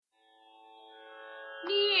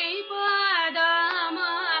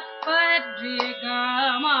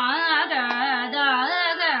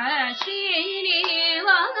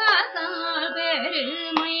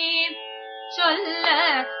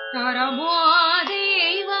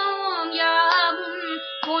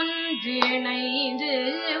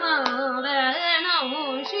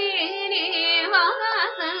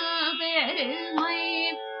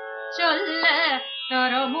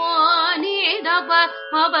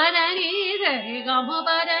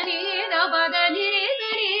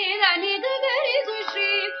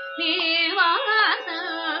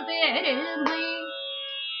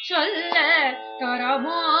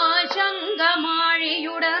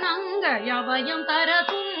யவயம் தர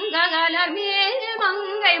துங்ககலர் மேல்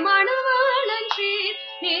மங்கை மணவாளன் ஸ்ரீ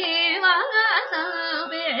நீவாச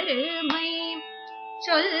பெருமை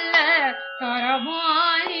சொல்ல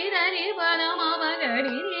கரமாரி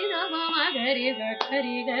பரமகரி மகரி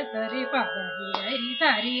கரி கரி பதரி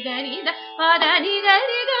சரி கரித பதனி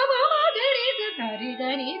கரி கமகரி கரி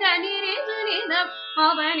கரி தனி சுனித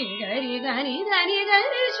அவனி கரி கரி தனி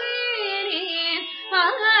கரி ஸ்ரீ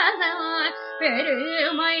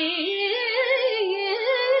பெருமை.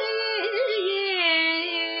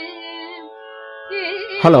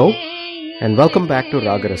 Hello and welcome back to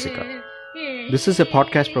Raaga Rasika. This is a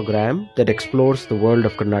podcast program that explores the world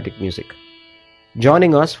of Carnatic music.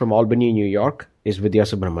 Joining us from Albany, New York is Vidya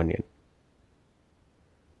Subramanian.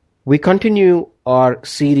 We continue our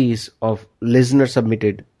series of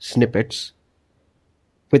listener-submitted snippets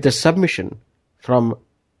with a submission from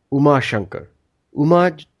Uma Shankar.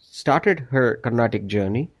 Uma started her Carnatic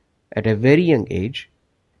journey at a very young age.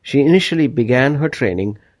 She initially began her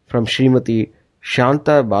training from Srimati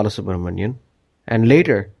Shanta Balasubramanian and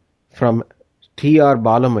later from T.R.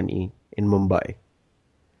 Balamani in Mumbai.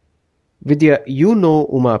 Vidya, you know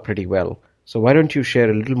Uma pretty well, so why don't you share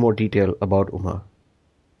a little more detail about Uma?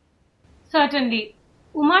 Certainly.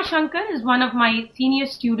 Uma Shankar is one of my senior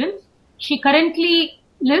students. She currently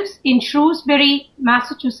lives in Shrewsbury,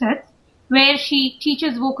 Massachusetts, where she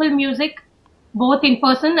teaches vocal music both in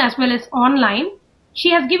person as well as online. She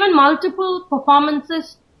has given multiple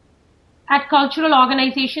performances at cultural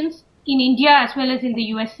organizations in India as well as in the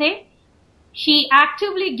USA. She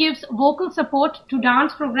actively gives vocal support to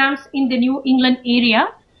dance programs in the New England area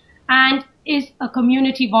and is a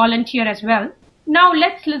community volunteer as well. Now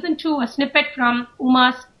let's listen to a snippet from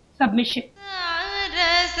Uma's submission.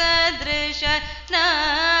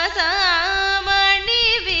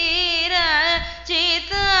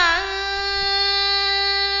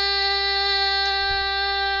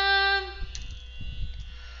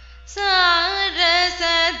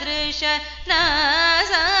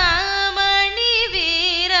 Nasamani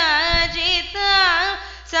virajita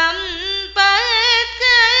sampatkari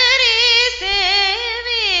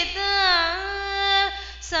sevita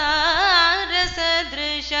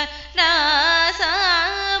sarasadrisha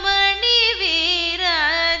nasamani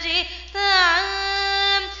virajita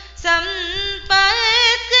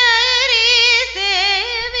sampatkari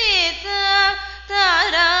sevita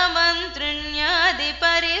taramantranyadi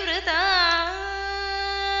parivrita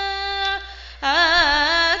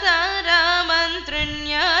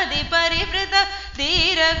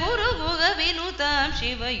Dhira Guru Guga Vinutam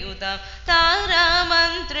Shivayutam Tara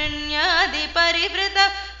Mantranyadi Parivrita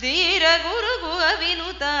Dhira Guru Guga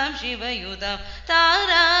Vinutam Shivayutam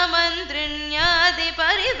Tara Mantranyadi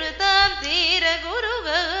Parivritam Dhira Guru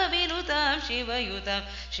Guga Vinutam Shivayutam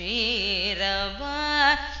Shri Rama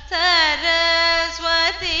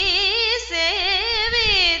Saraswati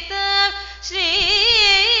Sevitham Shri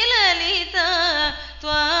Lalita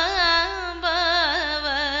Rama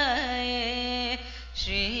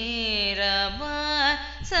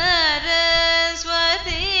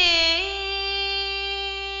Saraswati.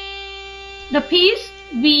 The piece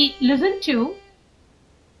we listened to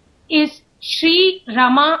is Sri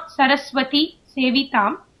Rama Saraswati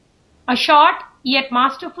Sevitham, a short yet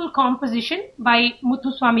masterful composition by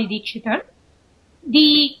Muthuswami Dikshitar.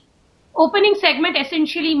 The opening segment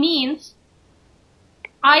essentially means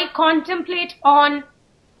I contemplate on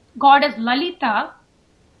goddess Lalita,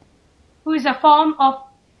 who is a form of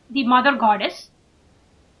the mother goddess.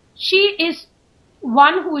 She is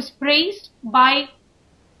one who is praised by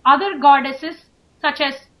other goddesses such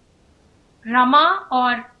as Rama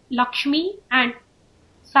or Lakshmi and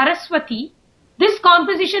Saraswati. This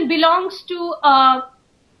composition belongs to a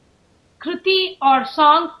Kriti or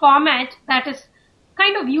song format that is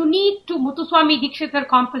kind of unique to Muthuswami Dikshitar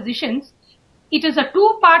compositions. It is a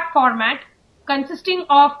two-part format consisting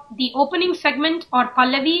of the opening segment or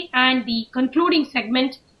Pallavi and the concluding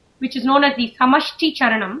segment, which is known as the Samashti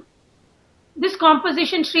Charanam. This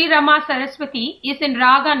composition, Sri Rama Saraswati, is in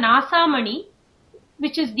raga Nasamani,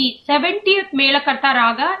 which is the 70th Melakarta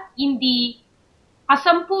raga in the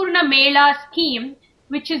Asampurna Mela scheme,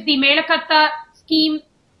 which is the Melakarta scheme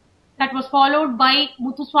that was followed by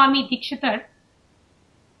Muthuswami Dikshitar.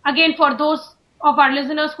 Again, for those of our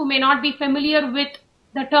listeners who may not be familiar with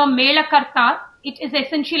the term Melakarta, it is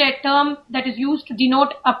essentially a term that is used to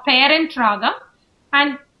denote a parent raga,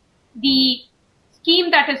 and the scheme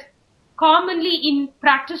that is commonly in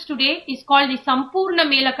practice today is called the Sampurna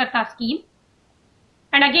Melakarta scheme.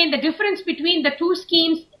 And again, the difference between the two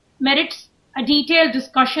schemes merits a detailed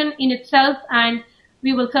discussion in itself, and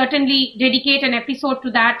we will certainly dedicate an episode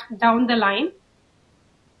to that down the line.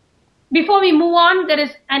 Before we move on, there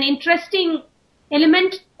is an interesting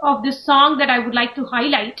element of this song that I would like to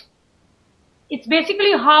highlight. It's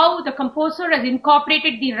basically how the composer has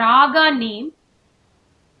incorporated the raga name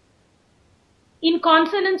in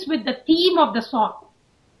consonance with the theme of the song.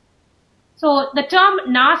 So the term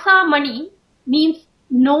Nasamani means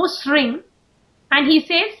no string, and he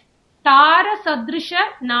says Tara Sadrisha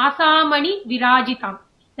Nasamani Virajitam.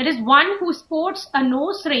 That is one who sports a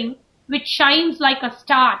nose ring which shines like a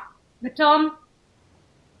star. The term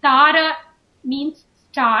Tara means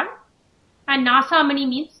star and Nasamani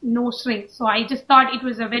means nose ring. So I just thought it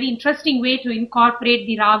was a very interesting way to incorporate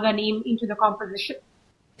the raga name into the composition.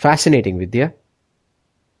 Fascinating, Vidya.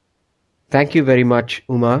 Thank you very much,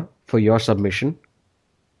 Uma, for your submission.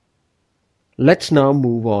 Let's now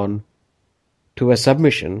move on to a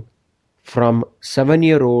submission from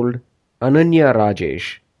 7-year-old Ananya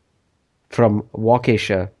Rajesh from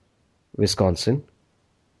Waukesha, Wisconsin.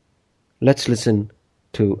 Let's listen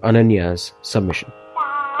to Ananya's submission.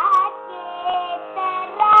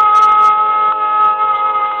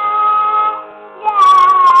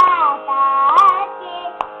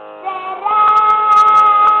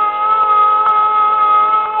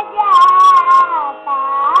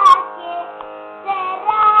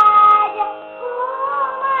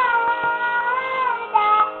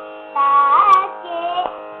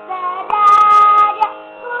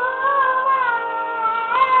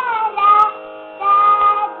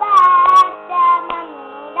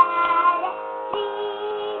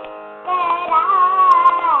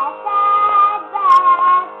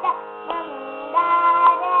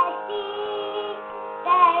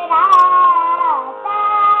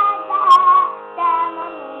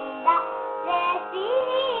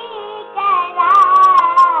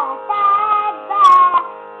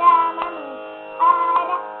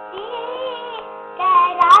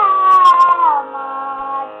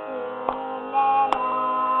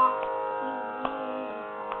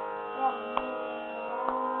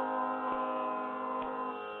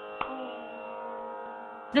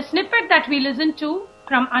 The snippet that we listened to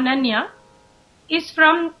from Ananya is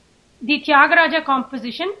from the Tyagaraja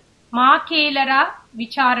composition Maakelera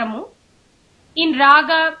Vicharamu in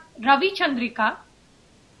raga Ravichandrika.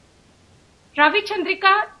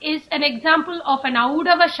 Ravichandrika is an example of an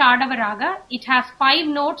Audava Shadava raga. It has 5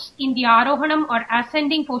 notes in the Arohanam or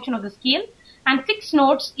ascending portion of the scale and 6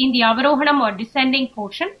 notes in the Avarohanam or descending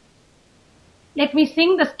portion. Let me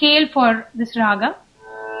sing the scale for this raga.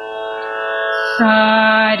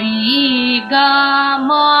 Sari ga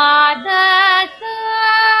ma da sa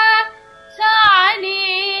sa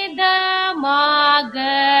ni da ma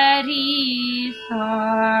ga ri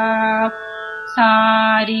sa.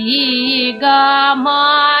 Sari ga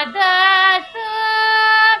ma da sa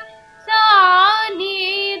sa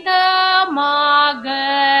ni da ma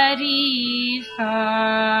ga ri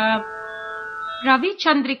sa.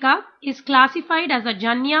 Ravichandrika is classified as a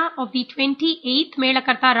janya of the 28th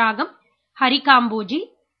Melakarta ragam Harikamboji.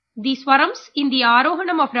 The swarams in the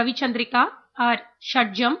Arohanam of Ravichandrika are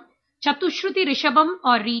Shadjam, Chatushruti Rishabam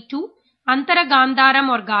or Ritu, Antara Gandharam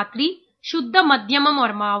or Gatri, Shuddha Madhyamam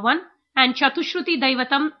or Mavan, and Chatushruti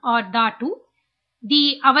Daivatam or Datu.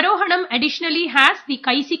 The Avarohanam additionally has the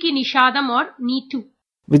Kaisiki Nishadam or Nitu.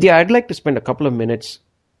 Vidya, I'd like to spend a couple of minutes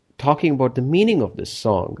talking about the meaning of this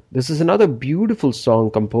song. This is another beautiful song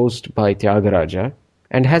composed by Tyagaraja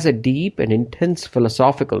and has a deep and intense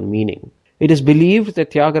philosophical meaning. It is believed that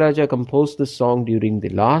Tyagaraja composed this song during the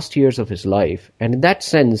last years of his life, and in that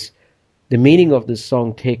sense, the meaning of this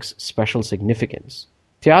song takes special significance.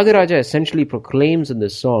 Tyagaraja essentially proclaims in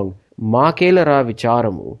this song, Maakelera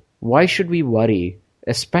Vicharamu, why should we worry,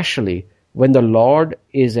 especially when the Lord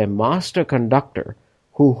is a master conductor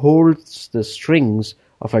who holds the strings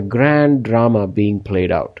of a grand drama being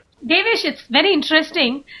played out. Devesh, it's very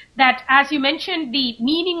interesting that as you mentioned the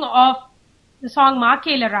meaning of the song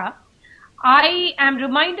Maakelera, I am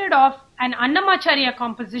reminded of an Annamacharya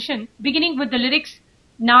composition beginning with the lyrics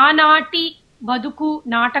Nanati Baduku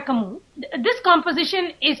Natakamu. This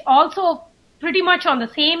composition is also pretty much on the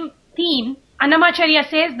same theme. Annamacharya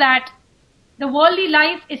says that the worldly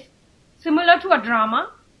life is similar to a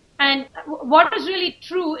drama, and what is really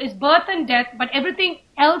true is birth and death, but everything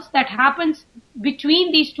else that happens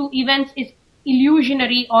between these two events is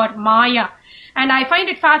illusionary or Maya. And I find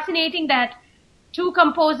it fascinating that two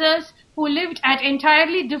composers who lived at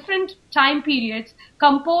entirely different time periods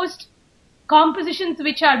composed compositions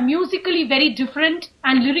which are musically very different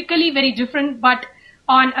and lyrically very different, but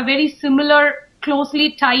on a very similar,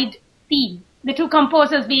 closely tied theme. The two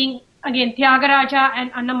composers being, again, Tyagaraja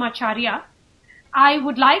and Annamacharya. I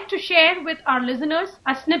would like to share with our listeners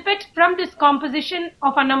a snippet from this composition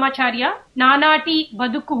of Annamacharya, Nanati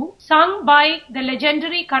Baduku, sung by the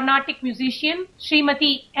legendary Carnatic musician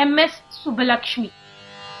Srimati M.S. Subbalakshmi.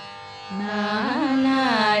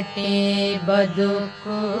 Nanati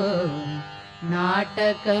Baduku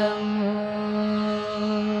Natakamu,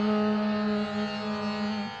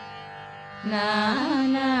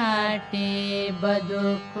 Nanati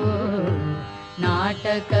Baduku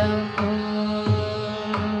Natakamu,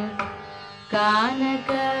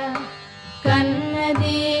 Kanaka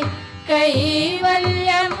Kannadi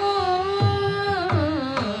Kaivalyamu,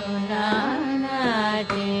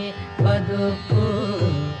 Nanati Baduku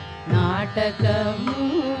Natakamu,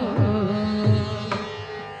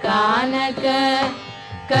 Kanaka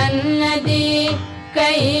Kannadi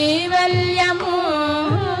Kaivalyamu,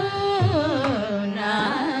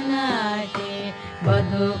 Nanati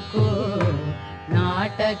Baduku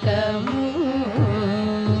Natakamu,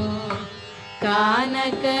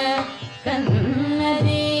 Kanaka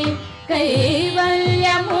Kannadi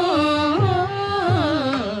Kaivalyamu,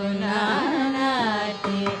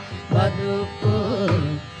 Nanati Baduku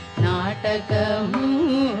Natakamu,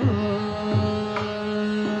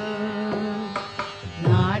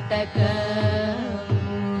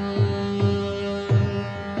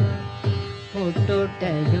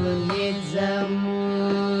 Pututayu nizamu,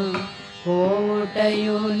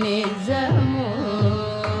 Pututayu nizamu,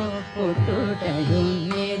 Pututayu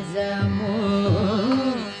nizamu,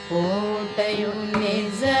 Pututayu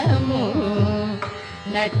nizamu,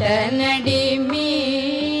 Natanadimi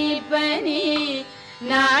pani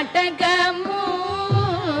Natakamu,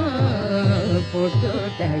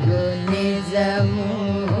 Pututayu nizamu,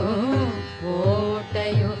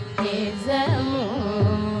 Pututayu nizamu,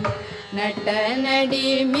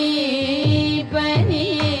 Natanadimi pani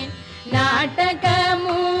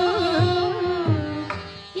Natakamu,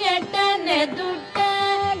 Yatane dutta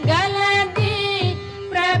galadi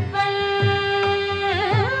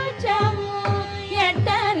prapanchamu,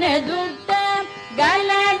 Yatane dutta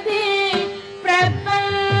galadi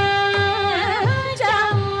prapanchamu,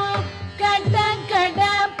 Kada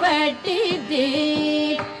kada patidi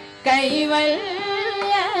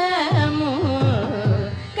Kaivalyamu,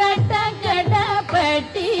 Kada kada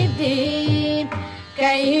patidi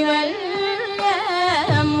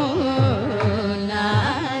Kaivalyamu,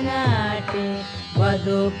 Nanati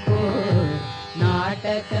Baduku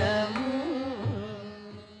Natakamu.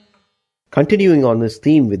 Continuing on this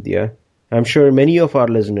theme, Vidya, I'm sure many of our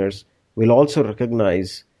listeners will also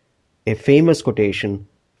recognize a famous quotation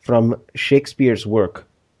from Shakespeare's work,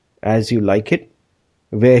 As You Like It,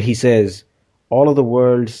 where he says, "All of the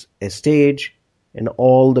world's a stage, and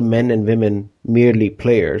all the men and women merely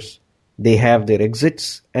players. They have their exits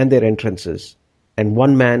and their entrances, and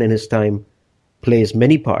one man in his time plays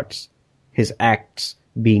many parts, his acts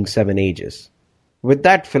being 7 ages." With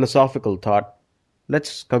that philosophical thought,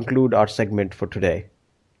 let's conclude our segment for today.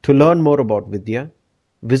 To learn more about Vidya,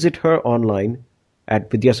 visit her online at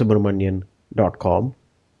vidyasubramanian.com.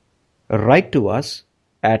 Write to us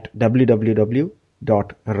at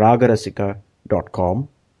www.ragarasika.com.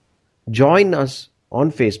 Join us on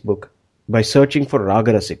Facebook by searching for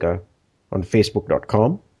Raga Rasika on facebook.com.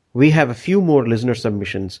 We have a few more listener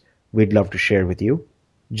submissions we'd love to share with you.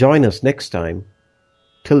 Join us next time.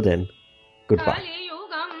 Till then, goodbye.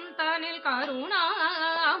 కలియుగం తనిల్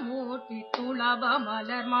కరుణామూర్తి తుళభ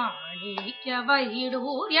మలర్ మాణిక్య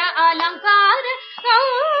వైడూర్య అలంకార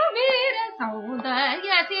గంభీర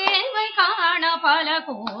సౌందర్య సేவை காண பல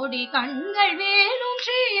கோடி கண்கள் வேணும்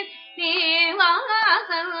ஸ்ரீ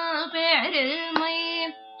தேவாசல் பெருமை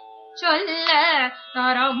சொல்ல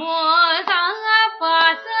தரமோ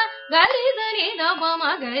பாச கரிதனி தபம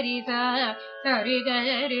கரித சரி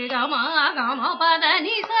கரி கம கம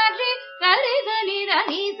பதனி சரி கரிதனி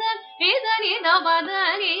தனி சரி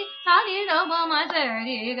தபதனி சரி தபம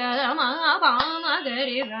சரி கம பாம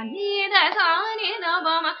கரி தனி தசானி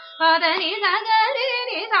தபம பதனி சகரி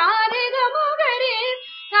நி சாரி கம கரி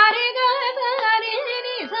சரி கரி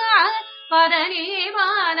நி சா பதனி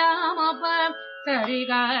பாதாமப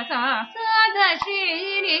சரிகச சத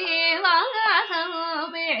ஸ்ரீனிவாசம்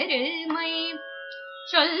பெருமை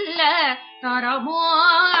சொல்ல தரமோ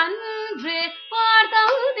அன்று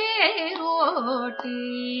பார்த்தேரோட்டி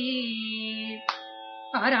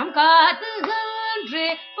அறம் காத்து அன்று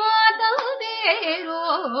பார்த்தேரோட்டி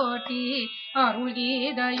அருள்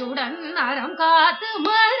கீதையுடன் அறம் காத்து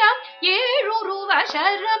மரம்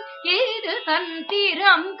ஏழுருவசரம் ஏது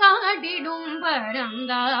தந்திரம் காட்டிடும்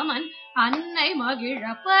பரந்தாமன் அன்னை மகிழ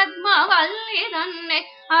பத்மவல்லி தன்னை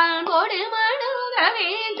அன்போடு மனுக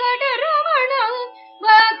வேங்கடரமணம்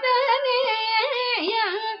பக்தநேய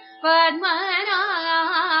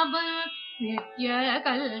பத்மநாபன் நித்ய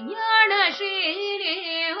கல்யாண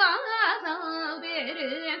ஸ்ரீனிவாசம்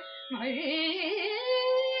பெருமை